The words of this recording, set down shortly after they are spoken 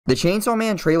The Chainsaw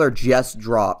Man trailer just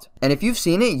dropped, and if you've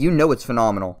seen it, you know it's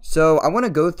phenomenal. So I want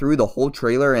to go through the whole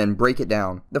trailer and break it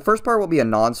down. The first part will be a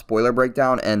non-spoiler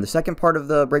breakdown, and the second part of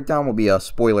the breakdown will be a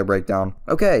spoiler breakdown.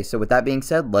 Okay, so with that being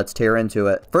said, let's tear into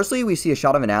it. Firstly, we see a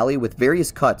shot of an alley with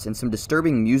various cuts and some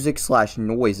disturbing music /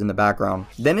 noise in the background.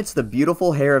 Then it's the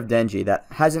beautiful hair of Denji that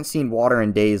hasn't seen water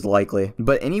in days likely.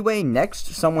 But anyway, next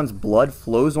someone's blood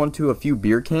flows onto a few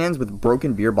beer cans with a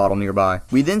broken beer bottle nearby.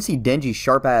 We then see Denji's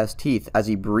sharp-ass teeth as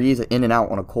he breathes in and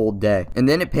out on a cold day. And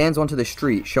then it pans onto the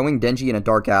street, showing Denji in a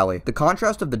dark alley. The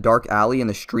contrast of the dark alley and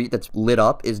the street that's lit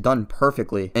up is done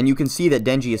perfectly, and you can see that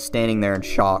Denji is standing there in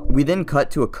shock. We then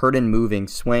cut to a curtain moving,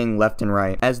 swaying left and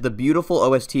right, as the beautiful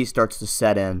OST starts to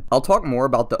set in. I'll talk more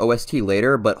about the OST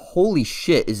later, but holy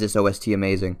shit is this OST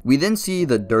amazing. We then see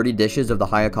the dirty dishes of the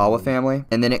Hayakawa family,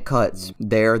 and then it cuts.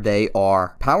 There they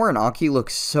are. Power and Aki look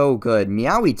so good.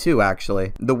 Meowie too,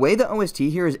 actually. The way the OST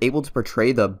here is able to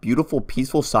portray the beautiful,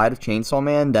 peaceful side of Chainsaw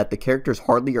Man that the characters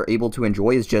hardly are able to enjoy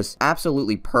is just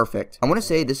absolutely perfect. I want to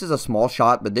say this is a small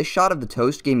shot, but this shot of the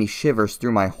toast gave me shivers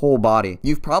through my whole body.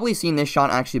 You've probably seen this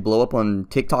shot actually blow up on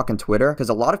TikTok and Twitter, because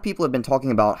a lot of people have been talking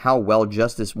about how well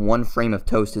just this one frame of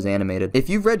toast is animated. If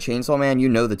you've read Chainsaw Man, you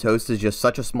know the toast is just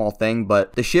such a small thing,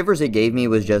 but the shivers it gave me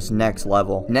was just next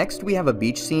level. Next, we have a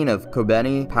beach scene of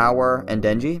Kobeni, Power, and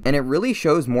Denji, and it really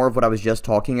shows more of what I was just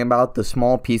talking about, the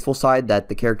small, peaceful side that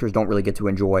the characters don't really get to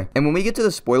enjoy. And when we get to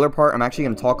the spoiler part, I'm actually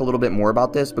going to talk a little bit more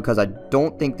about this because I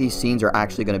don't think these scenes are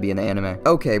actually going to be in the anime.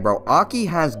 Okay, bro, Aki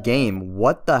has game.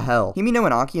 What the hell? Himino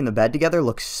and Aki in the bed together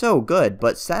look so good,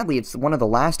 but sadly, it's one of the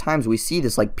last times we see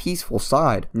this, like, peaceful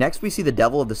side. Next, we see the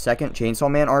devil of the second Chainsaw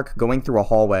Man arc going through a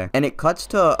hallway, and it cuts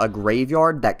to a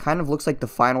graveyard that kind of looks like the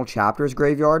final chapter's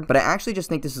graveyard, but I actually just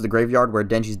think this is the graveyard where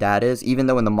Denji's dad is, even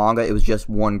though in the manga it was just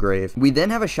one grave. We then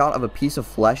have a shot of a piece of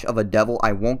flesh of a devil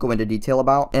I won't go into detail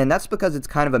about, and that's because it's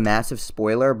kind of a massive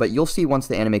spoiler, but you'll see once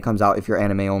the anime comes out if you're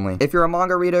anime only. If you're a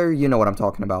manga reader, you know what I'm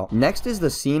talking about. Next is the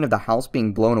scene of the house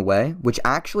being blown away, which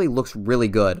actually looks really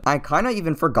good. I kind of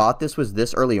even forgot this was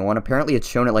this early on. Apparently it's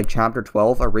shown at like chapter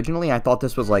 12. Originally, I thought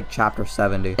this was like chapter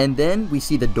 70. And then we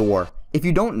see the door. If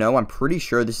you don't know, I'm pretty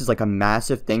sure this is like a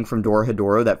massive thing from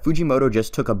Dorohedoro that Fujimoto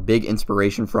just took a big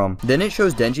inspiration from. Then it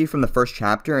shows Denji from the first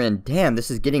chapter, and damn, this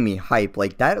is getting me hype.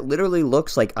 Like, that literally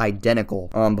looks like identical.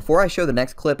 Before I show the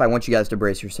next clip, I want you guys to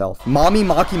brace yourself. Mami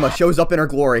Makima shows up in her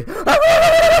glory.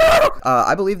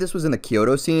 I believe this was in the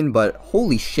Kyoto scene, but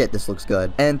holy shit, this looks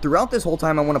good. And throughout this whole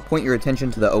time, I want to point your attention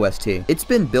to the OST. It's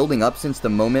been building up since the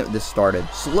moment this started,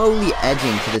 slowly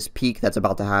edging to this peak that's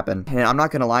about to happen. And I'm not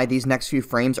gonna lie, these next few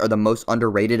frames are the most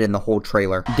underrated in the whole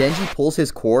trailer. Denji pulls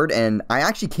his cord, and I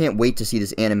actually can't wait to see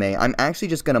this anime. I'm actually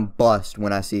just gonna bust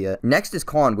when I see it. Next is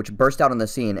Kon, which burst out on the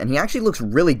scene, and he actually looks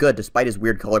really good despite his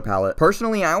weird color palette.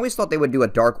 Personally, I always thought they would do a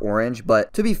dark orange,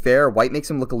 but to be fair, white makes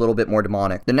him look a little bit more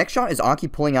demonic. The next shot is Aki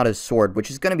pulling out his sword, which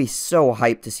is gonna be so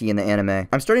hyped to see in the anime.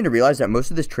 I'm starting to realize that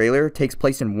most of this trailer takes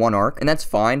place in one arc, and that's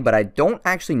fine, but I don't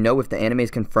actually know if the anime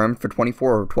is confirmed for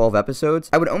 24 or 12 episodes.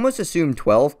 I would almost assume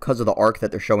 12 because of the arc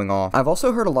that they're showing off. I've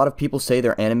also heard a lot of people say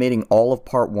they're animating all of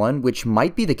part 1, which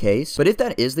might be the case, but if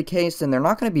that is the case, then they're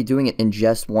not going to be doing it in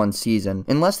just one season,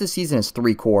 unless this season is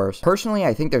 3 cores. Personally,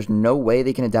 I think there's no way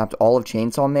they can adapt all of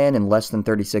Chainsaw Man in less than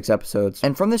 36 episodes,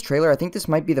 and from this trailer, I think this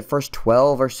might be the first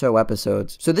 12 or so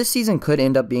episodes. So this season could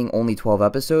end up being only 12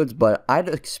 episodes, but I'd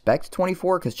expect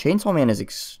 24 because Chainsaw Man is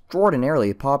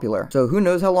extraordinarily popular. So who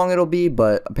knows how long it'll be,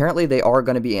 but apparently they are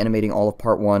going to be animating all of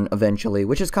part 1 eventually,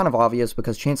 which is kind of obvious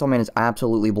because Chainsaw Man is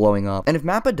absolutely blowing up. And if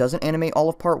Mappa doesn't animate all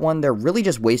of part 1, they're really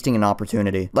just wasting an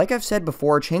opportunity. Like I've said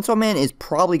before, Chainsaw Man is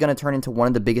probably going to turn into one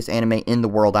of the biggest anime in the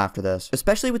world after this,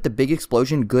 especially with the big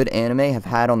explosion good anime have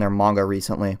had on their manga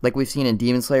recently, like we've seen in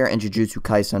Demon Slayer and Jujutsu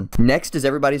Kaisen. Next is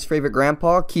everybody's favorite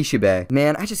grandpa, Kishibe.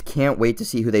 Man, I just can't wait to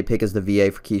see who they pick as the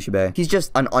VA for Kishibe. He's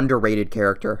just an underrated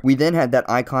character. We then had that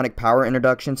iconic Power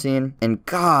introduction scene, and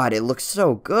god, it looks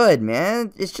so good,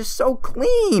 man. It's just so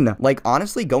clean. Like,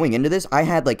 honestly, going into this, I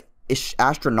had like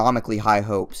astronomically high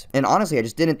hopes, and honestly I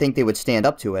just didn't think they would stand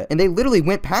up to it, and they literally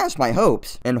went past my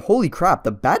hopes. And holy crap,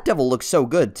 the Bat Devil looks so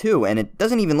good too, and it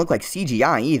doesn't even look like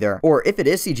CGI either, or if it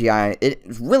is CGI,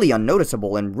 it's really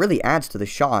unnoticeable and really adds to the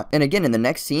shot. And again, in the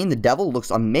next scene, the devil looks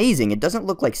amazing. It doesn't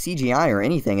look like CGI or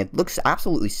anything. It looks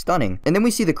absolutely stunning. And then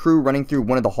we see the crew running through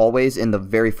one of the hallways in the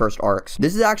very first arcs.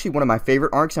 This is actually one of my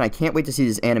favorite arcs, and I can't wait to see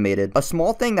this animated. A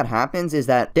small thing that happens is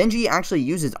that Denji actually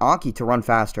uses Aki to run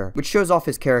faster, which shows off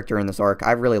his character in this arc.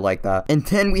 I really like that. And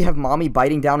then we have Mommy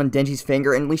biting down on Denji's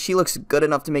finger, and she looks good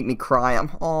enough to make me cry.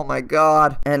 Oh my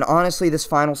god. And honestly, this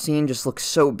final scene just looks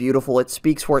so beautiful. It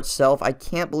speaks for itself. I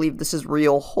can't believe this is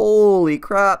real. Holy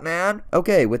crap, man.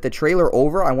 Okay, with the trailer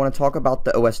over, I want to talk about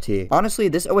the OST. Honestly,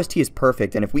 this OST is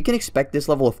perfect, and if we can expect this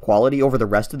level of quality over the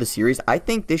rest of the series, I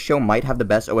think this show might have the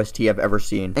best OST I've ever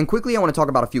seen. And quickly, I want to talk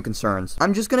about a few concerns.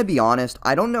 I'm just gonna be honest,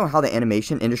 I don't know how the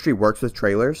animation industry works with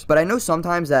trailers, but I know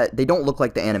sometimes that they don't look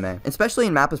like the anime, especially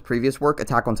in Mappa's previous work,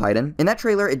 Attack on Titan. In that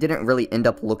trailer, it didn't really end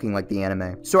up looking like the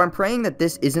anime. So I'm praying that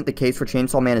this isn't the case for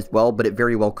Chainsaw Man as well, but it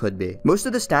very well could be. Most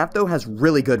of the staff, though, has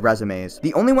really good resumes.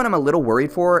 The only one I'm a little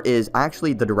worried for is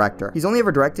actually the director. He's only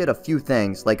ever directed a few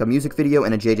things, like a music video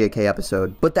and a JJK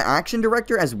episode. But the action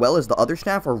director, as well as the other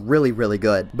staff, are really, really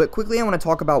good. But quickly, I want to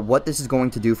talk about what this is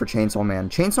going to do for Chainsaw Man.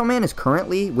 Chainsaw Man is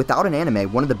currently, without an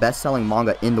anime, one of the best-selling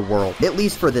manga in the world, at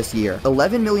least for this year.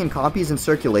 11 million copies in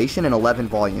circulation in 11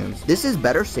 volumes. This is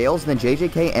better sales than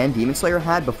JJK and Demon Slayer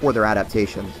had before their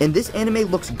adaptation. And this anime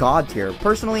looks god tier.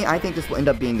 Personally, I think this will end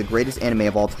up being the greatest anime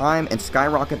of all time and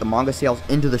skyrocket the manga sales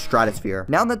into the stratosphere.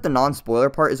 Now that the non-spoiler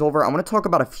part is over, I want to talk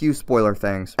about a few spoiler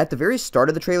things. At the very start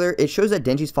of the trailer, it shows that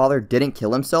Denji's father didn't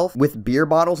kill himself with beer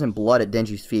bottles and blood at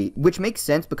Denji's feet, which makes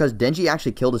sense because Denji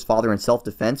actually killed his father in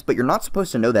self-defense, but you're not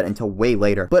supposed to know that until way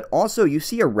later. But also, you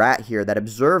see a rat here that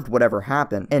observed whatever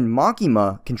happened, and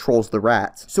Makima controls the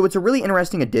rats. So it's a really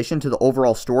interesting addition to the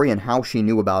overall story and how she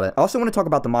knew about it. I also want to talk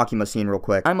about the Makima scene real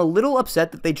quick. I'm a little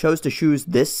upset that they chose to choose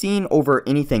this scene over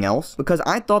anything else, because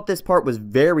I thought this part was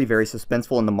very, very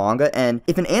suspenseful in the manga, and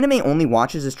if an anime only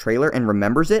watches this trailer and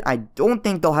remembers it, I don't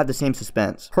think they'll have the same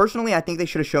suspense. Personally, I think they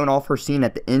should have shown off her scene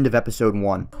at the end of episode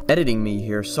 1. Editing me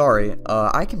here, sorry.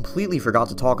 I completely forgot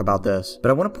to talk about this, but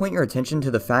I want to point your attention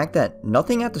to the fact that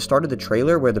nothing at the start of the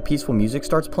trailer where the peaceful music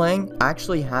starts playing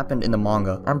actually happened in the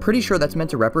manga. I'm pretty sure that's meant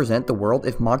to represent the world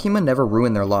if Makima never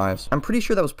ruined their lives. I'm pretty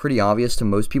sure that was pretty obvious to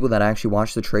most people that actually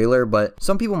watched the trailer, but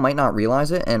some people might not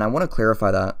realize it, and I want to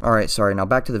clarify that. Alright, sorry, now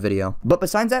back to the video. But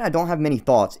besides that, I don't have many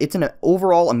thoughts. It's an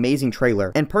overall amazing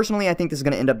trailer, and personally, I think this is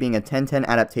going to end up being a 10/10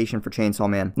 adaptation for Chainsaw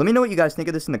Man. Let me know what you guys think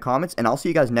of this in the comments, and I'll see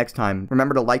you guys next time.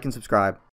 Remember to like and subscribe.